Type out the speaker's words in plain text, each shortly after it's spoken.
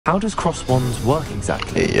How does cross wands work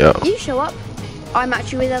exactly? Hey, yo. You show up, I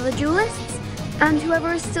match you with other duelists, and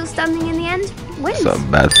whoever is still standing in the end wins. Some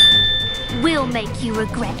bad. We'll make you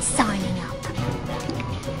regret signing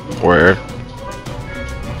up. Word.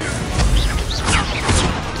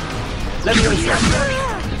 Let me know.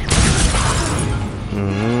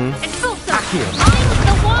 It's also Here. I'm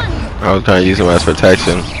the one. I was trying to use him as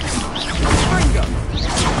protection.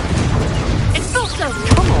 It's also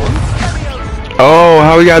Come on. Oh,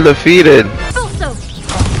 how we got defeated. it's also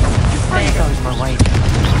There goes my way.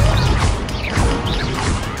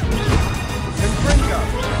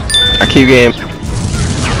 I keep getting.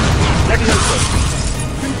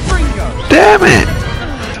 Damn it!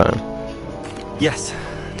 Time. Yes.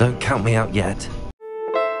 Don't count me out yet.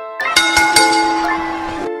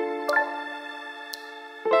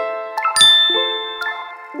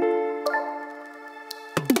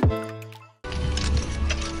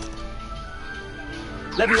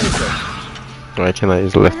 Why can't I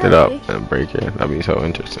just lift it up and break it? That'd be so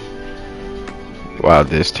interesting. Wow,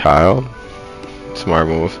 this child. Smart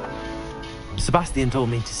move. Sebastian told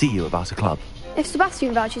me to see you about a club. If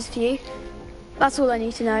Sebastian vouches for you, that's all I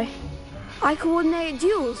need to know. I coordinate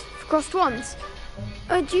duels for crossed wands.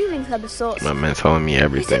 A dueling club of sorts. My man telling me It's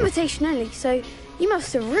everything. invitation only, so you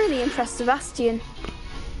must have really impressed Sebastian.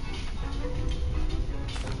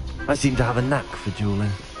 I seem to have a knack for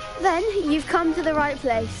dueling. Then you've come to the right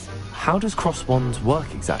place. How does cross wands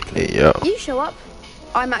work exactly? Hey, yo. You show up,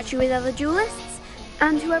 I match you with other duelists,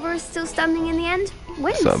 and whoever is still standing in the end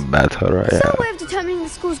wins. Some battle right Some here. way of determining the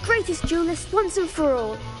school's greatest duelist once and for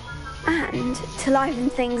all. And to liven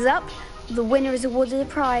things up, the winner is awarded a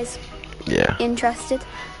prize. Yeah. Interested?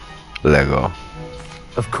 Lego.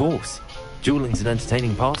 Of course. Dueling's an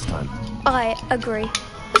entertaining pastime. I agree.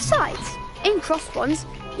 Besides, in cross wands,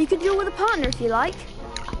 you could duel with a partner if you like.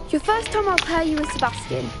 Your first time I'll pair you with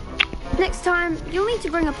Sebastian. Next time, you'll need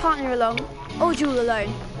to bring a partner along, or duel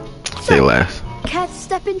alone. Say less. Care to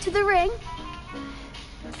step into the ring?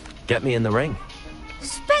 Get me in the ring.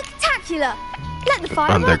 Spectacular! Let the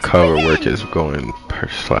fireworks Undercover begin. work is going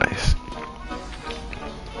precise.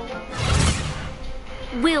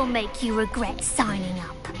 we'll make you regret signing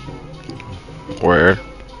up. Word.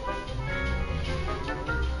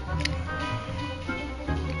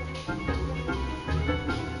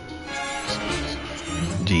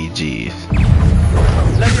 GG's.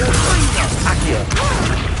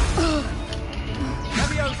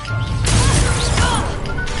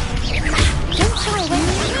 Don't shy away.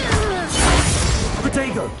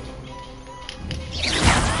 Potato.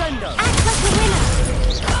 Act like a winner.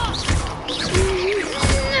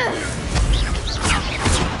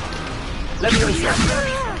 Let me know.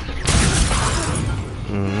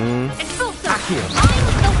 It's also I'm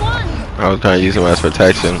the one. I was trying to use him as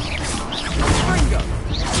protection.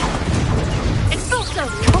 It's also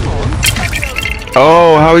Come on.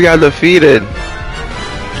 Oh, how we got defeated.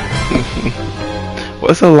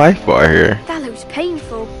 What's the life bar here? That looks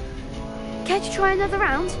painful. Care to try another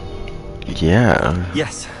round? Yeah.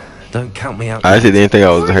 Yes. Don't count me out. I actually didn't think I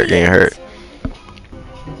was getting hurt.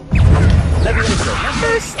 Let me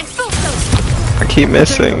know. it's also I keep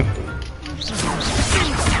missing. don't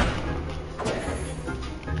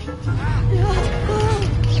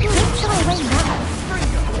shy away now.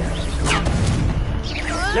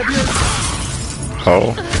 Let me know.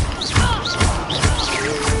 Oh.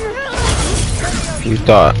 You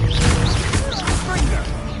thought.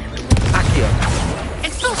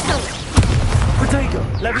 It's also Potato.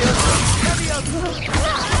 Let me know.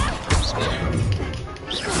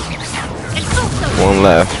 it's also One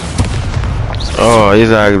left. Oh, he's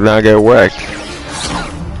not get wrecked.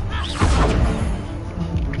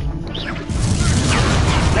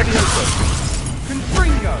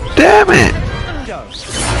 Damn it!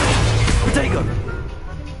 Potato.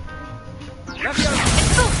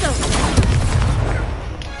 it's also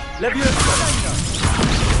Let me know.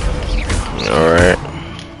 Alright.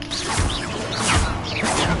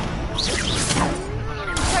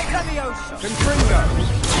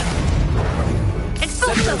 it's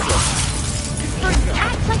also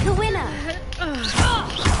act like a winner.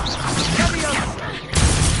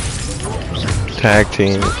 Tag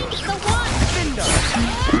team. I'm the one.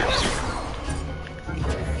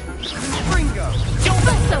 It's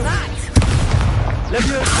also Let me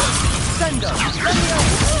know.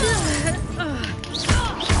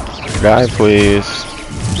 Guy, please.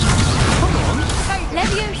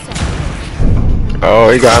 Leviosa. Oh,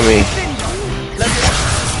 he got me.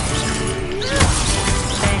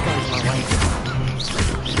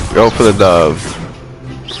 Go for the dove.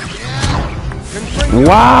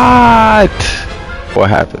 What? What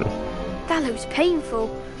happened? That looks painful.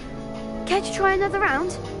 Care to try another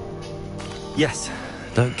round? Yes,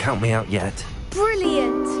 don't count me out yet.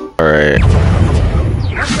 Brilliant! Alright.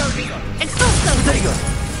 Expulso! Potato!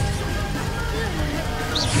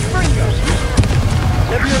 Springo!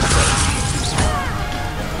 Levioso!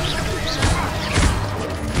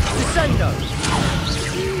 Descendo!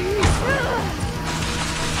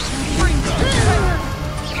 Springo!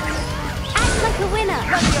 Act like a winner!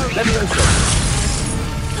 Levioso!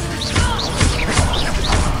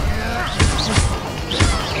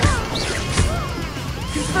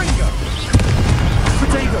 Springo!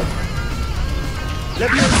 Potato!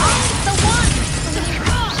 Levioso! The one!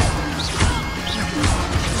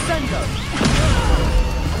 Descendo!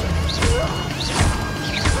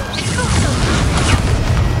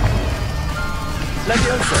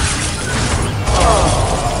 Levioso!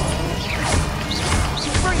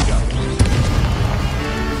 Springo!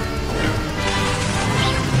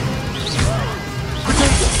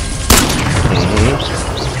 Potato!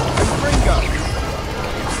 Springo!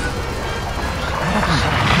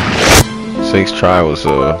 6 try was a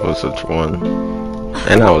one,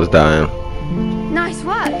 and I was dying. Nice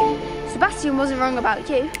work! Sebastian wasn't wrong about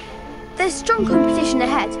you. There's strong competition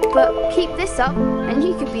ahead, but keep this up and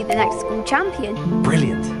you could be the next school champion.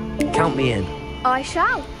 Brilliant. Count me in. I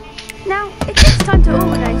shall. Now, it takes time to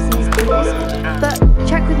organise these duels, but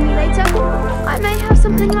check with me later. I may have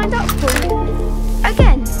something lined up for you.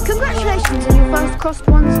 Again, congratulations on your first Crossed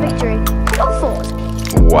Ones victory. Well fought.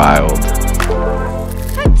 Wild.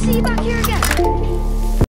 Hope to see you back here again.